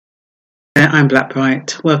I'm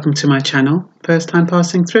Blackbright. Welcome to my channel. First time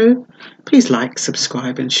passing through? Please like,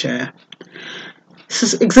 subscribe and share.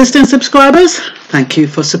 Existing subscribers, thank you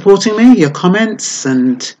for supporting me, your comments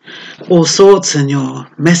and all sorts, and your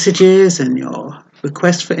messages and your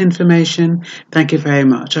requests for information. Thank you very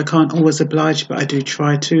much. I can't always oblige, but I do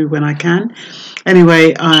try to when I can.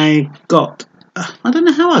 Anyway, I don't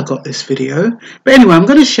know how I got this video, but anyway, I'm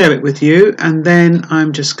going to share it with you and then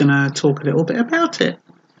I'm just going to talk a little bit about it.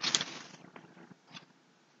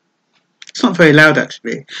 It's not very loud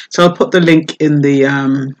actually, so I'll put the link in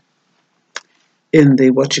the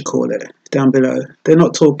what you call it down below. They're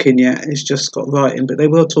not talking yet, it's just got writing, but they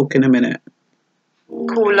will talk in a minute.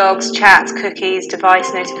 Call logs, chats, cookies,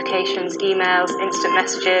 device notifications, emails, instant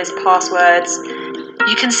messages, passwords.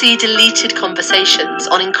 You can see deleted conversations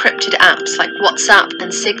on encrypted apps like WhatsApp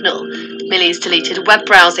and Signal. Millie's deleted web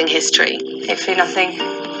browsing history. Hopefully nothing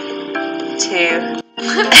too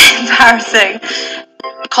embarrassing.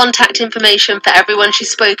 Contact information for everyone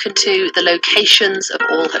she's spoken to, the locations of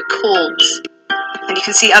all her calls. And you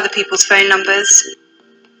can see other people's phone numbers.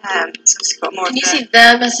 It's obviously got more. Can you see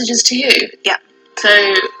their messages to you? Yeah. So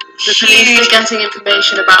the police are getting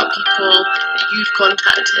information about people that you've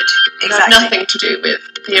contacted. Exactly. Have nothing to do with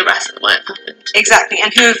the arrest that might have happened. Exactly,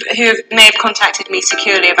 and who may have contacted me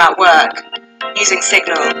securely about work using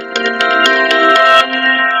Signal.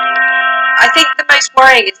 I think the most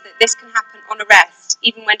worrying is that this can happen on arrest,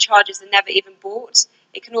 even when charges are never even brought.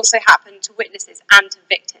 It can also happen to witnesses and to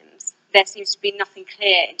victims. There seems to be nothing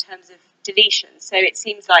clear in terms of deletion, so it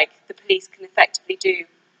seems like the police can effectively do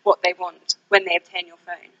what they want when they obtain your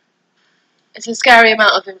phone. It's a scary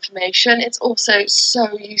amount of information. It's also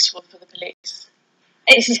so useful for the police.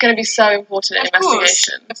 This is going to be so important in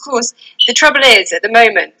investigations. Of course. The trouble is, at the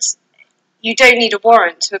moment, you don't need a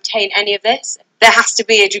warrant to obtain any of this. There has to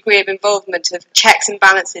be a degree of involvement of checks and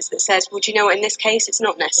balances that says, well, do you know what, in this case, it's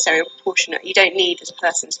not necessarily proportionate. You don't need this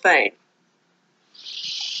person's phone.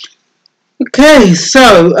 Okay,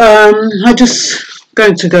 so I'm just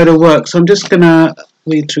going to go to work, so I'm just going to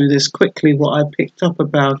read through this quickly, what I picked up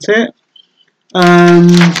about it. And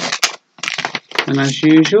as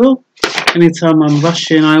usual, anytime I'm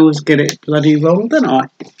rushing, I always get it bloody wrong, don't I?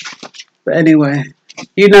 But anyway,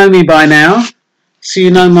 you know me by now, so you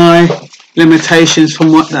know my limitations from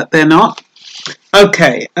what that they're not.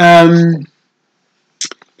 Okay,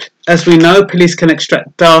 as we know, police can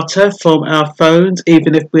extract data from our phones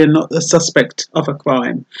even if we're not the suspect of a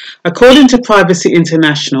crime. According to Privacy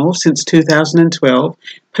International, since 2012,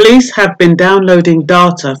 police have been downloading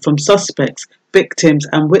data from suspects, victims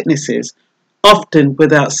and witnesses, often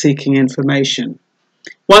without seeking information.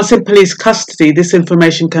 Once in police custody, this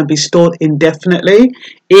information can be stored indefinitely,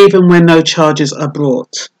 even when no charges are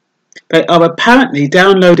brought. They are apparently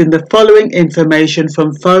downloading the following information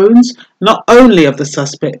from phones, not only of the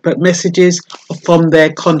suspect, but messages from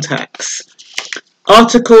their contacts.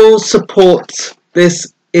 Article support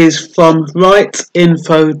this is from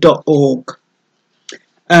rightinfo.org.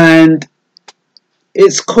 And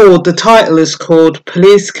the title is called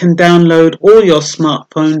Police Can Download All Your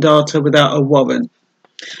Smartphone Data Without a Warrant.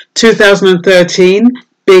 2013,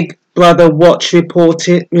 Big Brother Watch report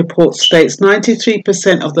states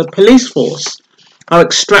 93% of the police force are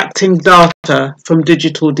extracting data from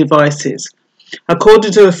digital devices.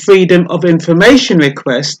 According to the Freedom of Information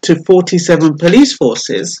request to 47 police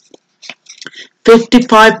forces,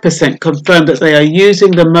 55% confirm that they are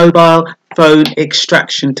using the mobile phone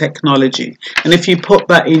extraction technology. And if you put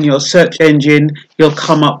that in your search engine, you'll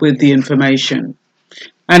come up with the information.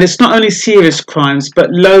 And it's not only serious crimes, but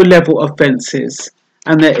low-level offences.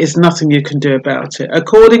 And there is nothing you can do about it.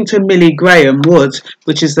 According to Millie Graham-Wood,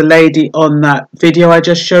 which is the lady on that video I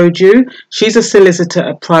just showed you, she's a solicitor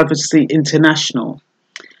at Privacy International.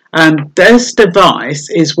 And this device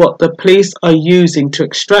is what the police are using to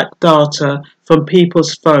extract data from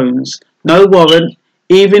people's phones. No warrant,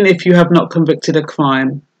 even if you have not convicted a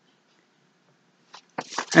crime.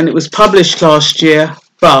 And it was published last year,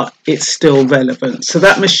 but it's still relevant. So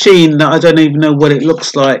that machine that I don't even know what it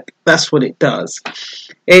looks like, that's what it does.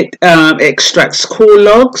 It extracts call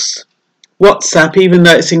logs, WhatsApp, even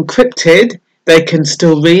though it's encrypted, they can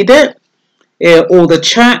still read it. All the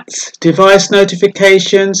chats, device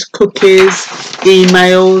notifications, cookies,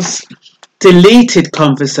 emails, deleted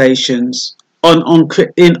conversations on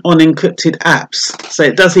encrypted apps. So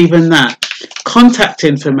it does even that. Contact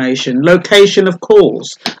information, location of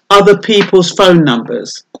calls, other people's phone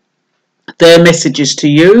numbers, their messages to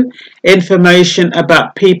you, information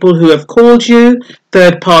about people who have called you,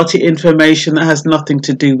 third-party information that has nothing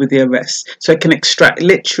to do with the arrest. So it can extract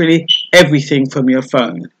literally everything from your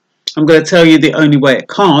phone. I'm going to tell you the only way it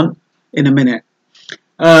can't, in a minute.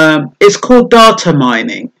 It's called data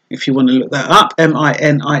mining, if you want to look that up,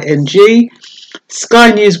 mining.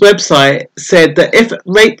 Sky News website said that if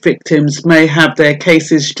rape victims may have their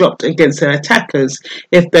cases dropped against their attackers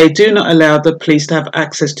if they do not allow the police to have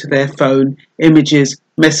access to their phone, images,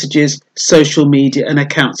 messages, social media and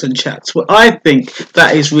accounts and chats. Well, I think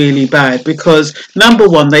that is really bad because, number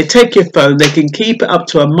one, they take your phone, they can keep it up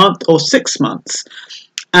to a month or 6 months,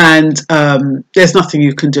 and there's nothing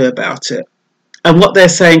you can do about it. And what they're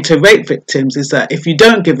saying to rape victims is that if you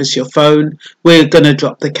don't give us your phone, we're going to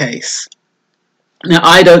drop the case. Now,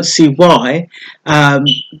 I don't see why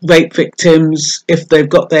rape victims, if they've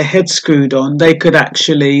got their head screwed on, they could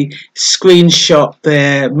actually screenshot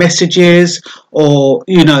their messages or,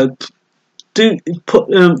 you know, there's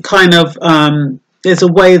a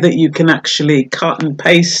way that you can actually cut and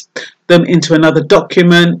paste them into another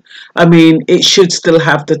document. I mean, it should still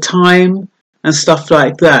have the time and stuff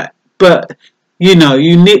like that. But, you know,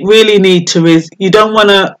 you really need to, you don't want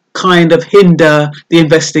to kind of hinder the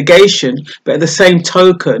investigation, but at the same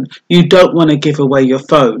token, you don't want to give away your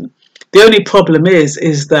phone. The only problem is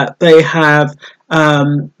that they have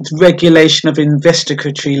regulation of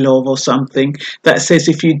investigatory law or something that says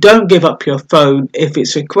if you don't give up your phone, if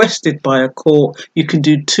it's requested by a court, you can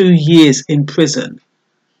do 2 years in prison,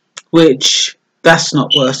 which that's not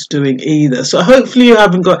worth doing either. So hopefully you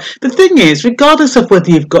haven't got... The thing is, regardless of whether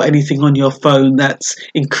you've got anything on your phone that's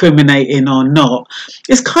incriminating or not,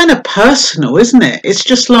 it's kind of personal, isn't it? It's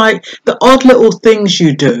just like the odd little things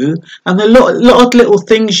you do and the odd little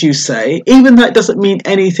things you say, even though it doesn't mean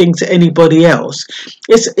anything to anybody else.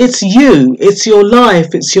 It's you, it's your life,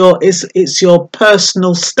 it's your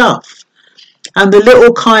personal stuff. And the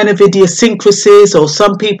little kind of idiosyncrasies, or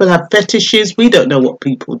some people have fetishes, we don't know what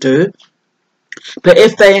people do. But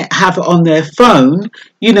if they have it on their phone,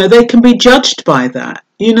 you know, they can be judged by that.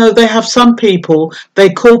 You know, they have some people, they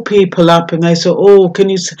call people up and they say, oh, can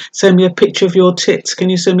you send me a picture of your tits? Can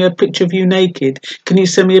you send me a picture of you naked? Can you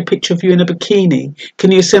send me a picture of you in a bikini?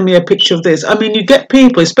 Can you send me a picture of this? I mean, you get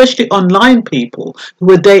people, especially online people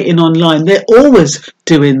who are dating online, they're always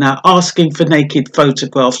doing that, asking for naked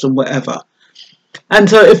photographs and whatever. And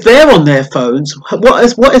so if they're on their phones, what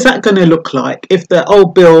is that going to look like if the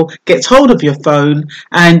old Bill gets hold of your phone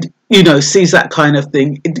and, you know, sees that kind of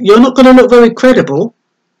thing? You're not going to look very credible.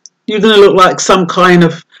 You're going to look like some kind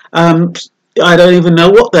of, I don't even know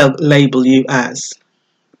what they'll label you as.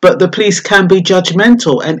 But the police can be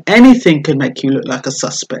judgmental and anything can make you look like a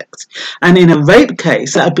suspect. And in a rape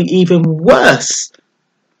case, that would be even worse.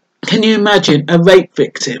 Can you imagine a rape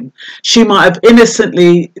victim? She might have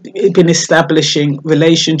innocently been establishing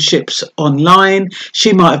relationships online.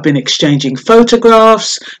 She might have been exchanging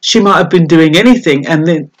photographs. She might have been doing anything. And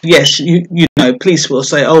then, yes, you know, police will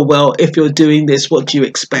say, oh, well, if you're doing this, what do you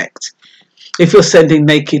expect? If you're sending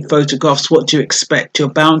naked photographs, what do you expect? You're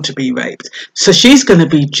bound to be raped. So she's going to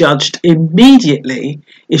be judged immediately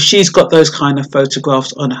if she's got those kind of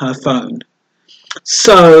photographs on her phone.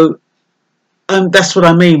 So that's what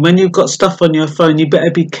I mean. When you've got stuff on your phone, you better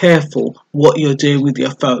be careful what you're doing with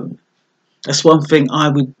your phone. That's one thing I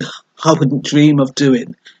wouldn't dream of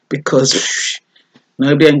doing, because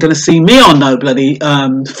nobody ain't going to see me on no bloody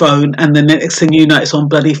phone, and the next thing you know, it's on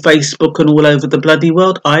bloody Facebook and all over the bloody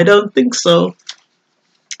world. I don't think so.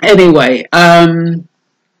 Anyway,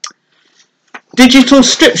 digital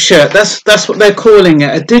strip shirt, that's what they're calling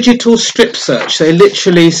it, a digital strip search. They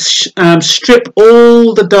literally strip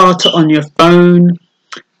all the data on your phone,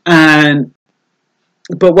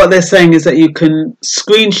 but what they're saying is that you can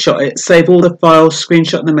screenshot it, save all the files,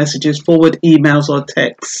 screenshot the messages, forward emails or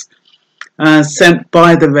texts sent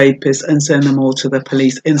by the rapist and send them all to the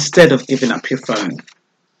police instead of giving up your phone.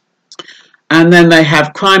 And then they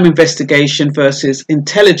have crime investigation versus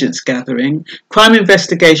intelligence gathering. Crime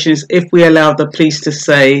investigation is if we allow the police to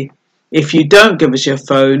say, if you don't give us your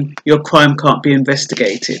phone, your crime can't be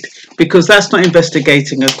investigated. Because that's not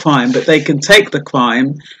investigating a crime, but they can take the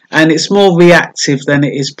crime, and it's more reactive than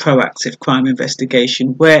it is proactive crime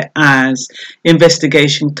investigation, whereas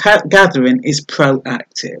investigation gathering is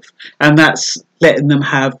proactive. And that's letting them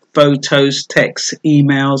have photos, texts,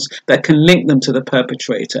 emails that can link them to the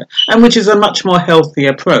perpetrator, and which is a much more healthy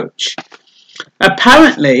approach.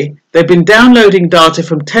 Apparently, they've been downloading data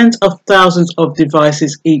from tens of thousands of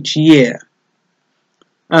devices each year.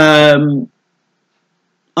 I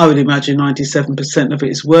would imagine 97% of it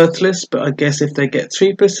is worthless, but I guess if they get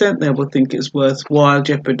 3%, they will think it's worthwhile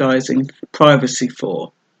jeopardizing privacy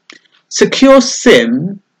for. Secure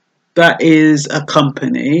SIM, that is a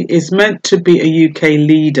company, is meant to be a UK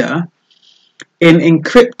leader in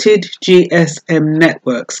encrypted GSM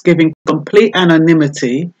networks, giving complete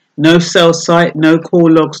anonymity, No cell site, no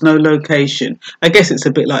call logs, no location. I guess it's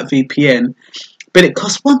a bit like VPN. But it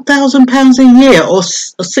costs £1,000 a year or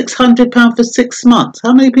 £600 for 6 months.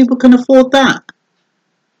 How many people can afford that?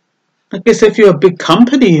 I guess if you're a big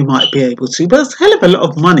company, you might be able to. But it's a hell of a lot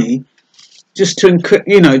of money just to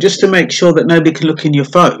encrypt, just to make sure that nobody can look in your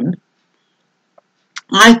phone.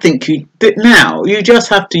 I think now you just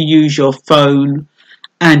have to use your phone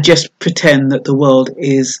and just pretend that the world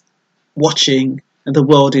is watching and the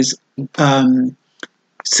world is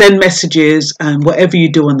send messages, and whatever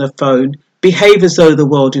you do on the phone, behave as though the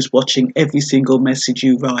world is watching every single message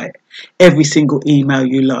you write, every single email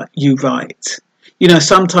you write.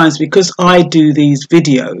 Sometimes because I do these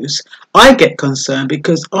videos, I get concerned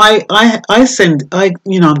because I'm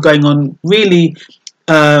going on really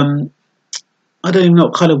I don't even know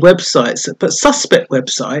what kind of websites, but suspect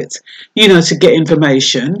websites, to get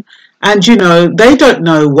information. And, they don't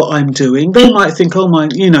know what I'm doing. They might think, oh my,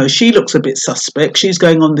 she looks a bit suspect. She's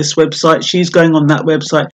going on this website. She's going on that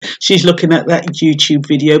website. She's looking at that YouTube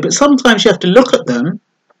video. But sometimes you have to look at them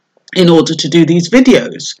in order to do these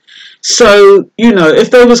videos. So, if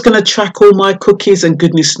they was going to track all my cookies and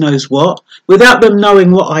goodness knows what, without them knowing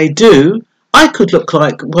what I do, I could look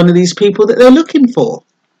like one of these people that they're looking for.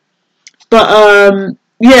 But,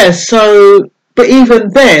 but even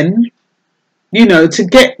then, to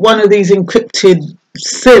get one of these encrypted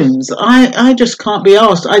SIMs, I just can't be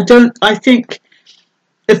asked. I think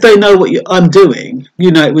if they know what I'm doing,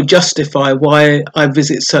 it would justify why I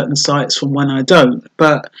visit certain sites from when I don't.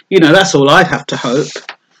 But, that's all I'd have to hope.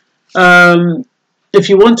 If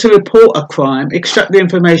you want to report a crime, extract the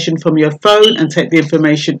information from your phone and take the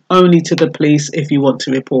information only to the police if you want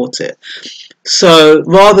to report it. So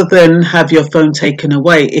rather than have your phone taken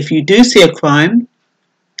away, if you do see a crime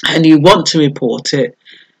and you want to report it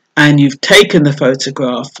and you've taken the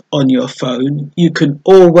photograph on your phone, you can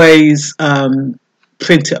always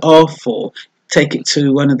print it off or take it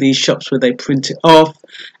to one of these shops where they print it off,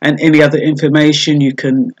 and any other information you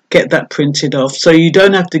can get that printed off. So you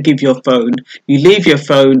don't have to give your phone. You leave your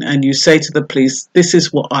phone and you say to the police, this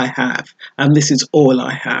is what I have and this is all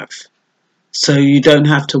I have. So you don't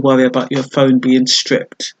have to worry about your phone being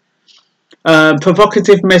stripped.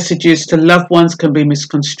 Provocative messages to loved ones can be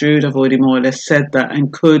misconstrued. I've already more or less said that,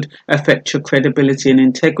 and could affect your credibility and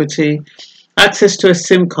integrity. Access to a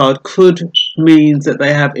SIM card could mean that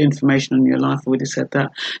they have information on your life. I've already said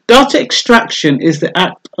that. Data extraction is the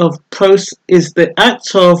act of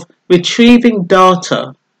retrieving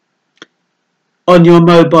data on your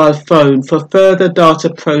mobile phone for further data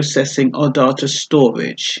processing or data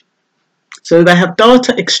storage. So they have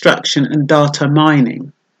data extraction and data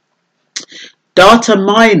mining. Data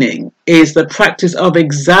mining is the practice of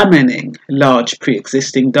examining large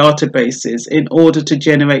pre-existing databases in order to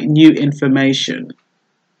generate new information.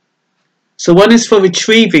 So one is for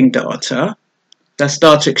retrieving data, that's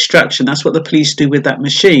data extraction, that's what the police do with that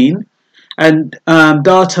machine. And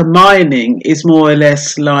data mining is more or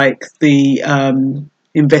less like the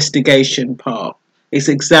investigation part. It's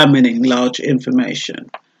examining large information.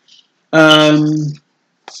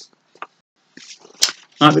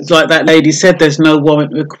 Like that lady said, there's no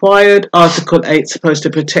warrant required. Article 8 is supposed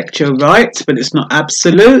to protect your rights, but it's not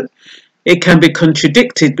absolute. It can be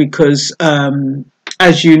contradicted because,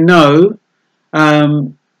 as you know,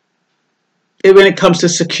 when it comes to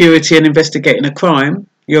security and investigating a crime,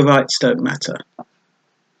 your rights don't matter.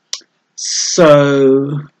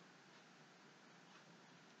 So,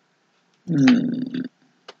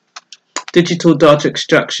 digital data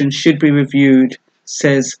extraction should be reviewed,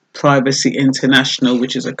 says Privacy International,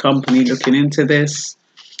 which is a company looking into this.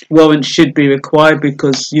 Warrants should be required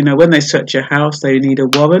because, when they search your house, they need a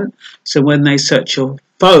warrant. So when they search your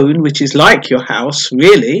phone, which is like your house,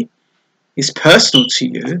 really, is personal to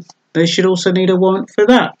you, they should also need a warrant for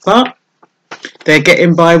that. But they're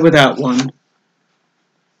getting by without one.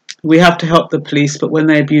 We have to help the police, but when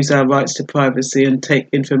they abuse our rights to privacy and take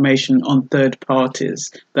information on third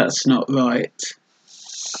parties, that's not right.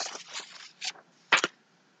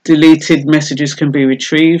 Deleted messages can be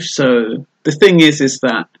retrieved. So the thing is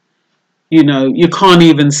that, you can't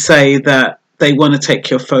even say that they want to take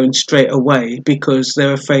your phone straight away because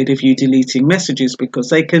they're afraid of you deleting messages, because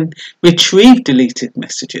they can retrieve deleted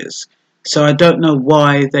messages. So I don't know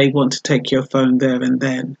why they want to take your phone there and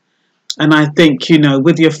then. And I think,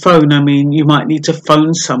 with your phone, you might need to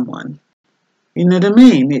phone someone. You know what I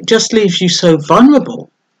mean? It just leaves you so vulnerable.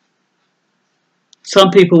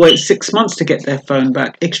 Some people wait 6 months to get their phone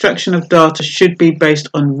back. Extraction of data should be based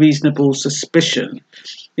on reasonable suspicion.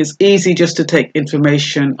 It's easy just to take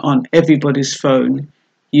information on everybody's phone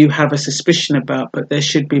you have a suspicion about, but there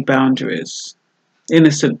should be boundaries.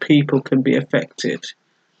 innocent people can be affected.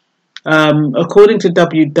 According to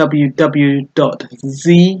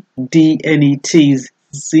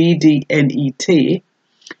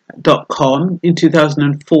www.zdnet.com in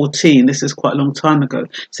 2014, this is quite a long time ago,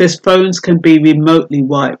 says phones can be remotely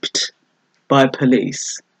wiped by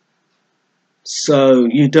police. So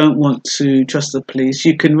you don't want to trust the police.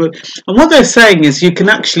 You can, and what they're saying is you can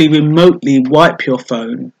actually remotely wipe your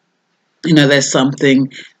phone. You know, there's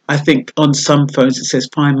something, I think on some phones it says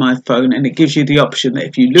find my phone, and it gives you the option that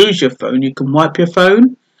if you lose your phone, you can wipe your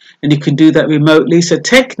phone, and you can do that remotely. So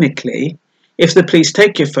technically, if the police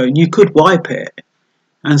take your phone, you could wipe it,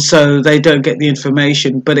 and so they don't get the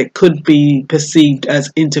information, but it could be perceived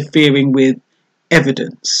as interfering with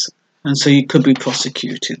evidence, and so you could be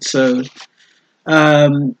prosecuted. So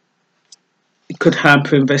it could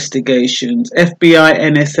hamper investigations. FBI,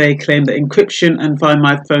 NSA claim that encryption and Find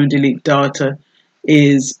My Phone delete data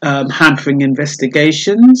is hampering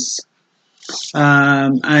investigations.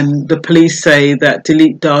 And the police say that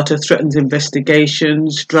delete data threatens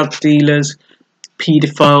investigations, drug dealers,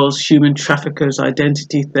 paedophiles, human traffickers,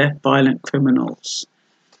 identity theft, violent criminals.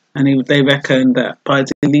 And they reckon that by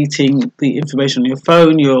deleting the information on your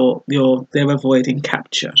phone, they're avoiding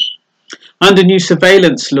capture. Under new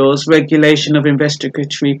surveillance laws, Regulation of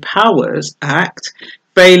Investigatory Powers Act,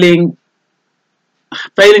 failing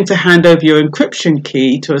to hand over your encryption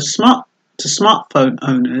key to smartphone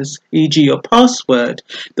owners, e.g. your password,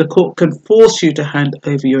 the court can force you to hand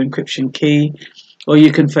over your encryption key, or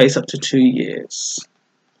you can face up to 2 years.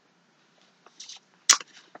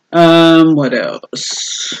 What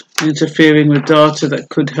else? Interfering with data that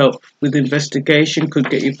could help with investigation could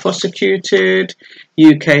get you prosecuted.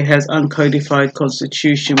 UK has uncodified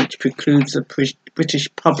constitution which precludes the British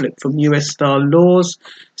public from US-style laws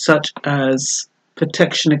such as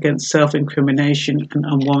protection against self-incrimination and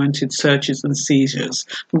unwarranted searches and seizures.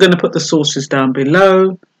 I'm going to put the sources down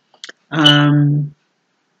below.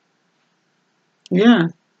 Yeah.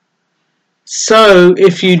 So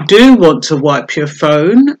if you do want to wipe your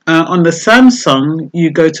phone, on the Samsung,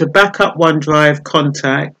 you go to Backup, OneDrive,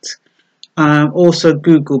 Contact, also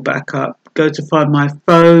Google Backup. Go to Find My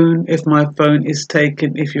Phone. If my phone is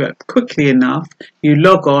taken, if you act quickly enough, you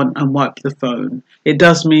log on and wipe the phone. It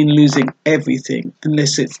does mean losing everything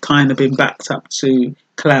unless it's kind of been backed up to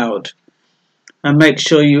cloud. And make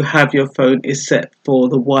sure you have your phone is set for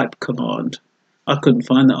the wipe command. I couldn't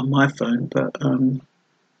find that on my phone, but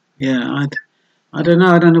yeah, I don't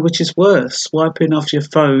know. I don't know which is worse, wiping off your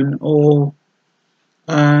phone or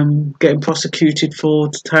getting prosecuted for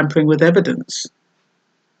tampering with evidence.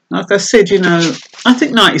 Like I said, you know, I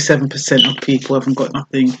think 97% of people haven't got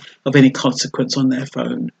nothing of any consequence on their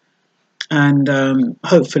phone. And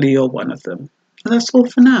hopefully you're one of them. And that's all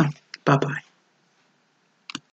for now. Bye-bye.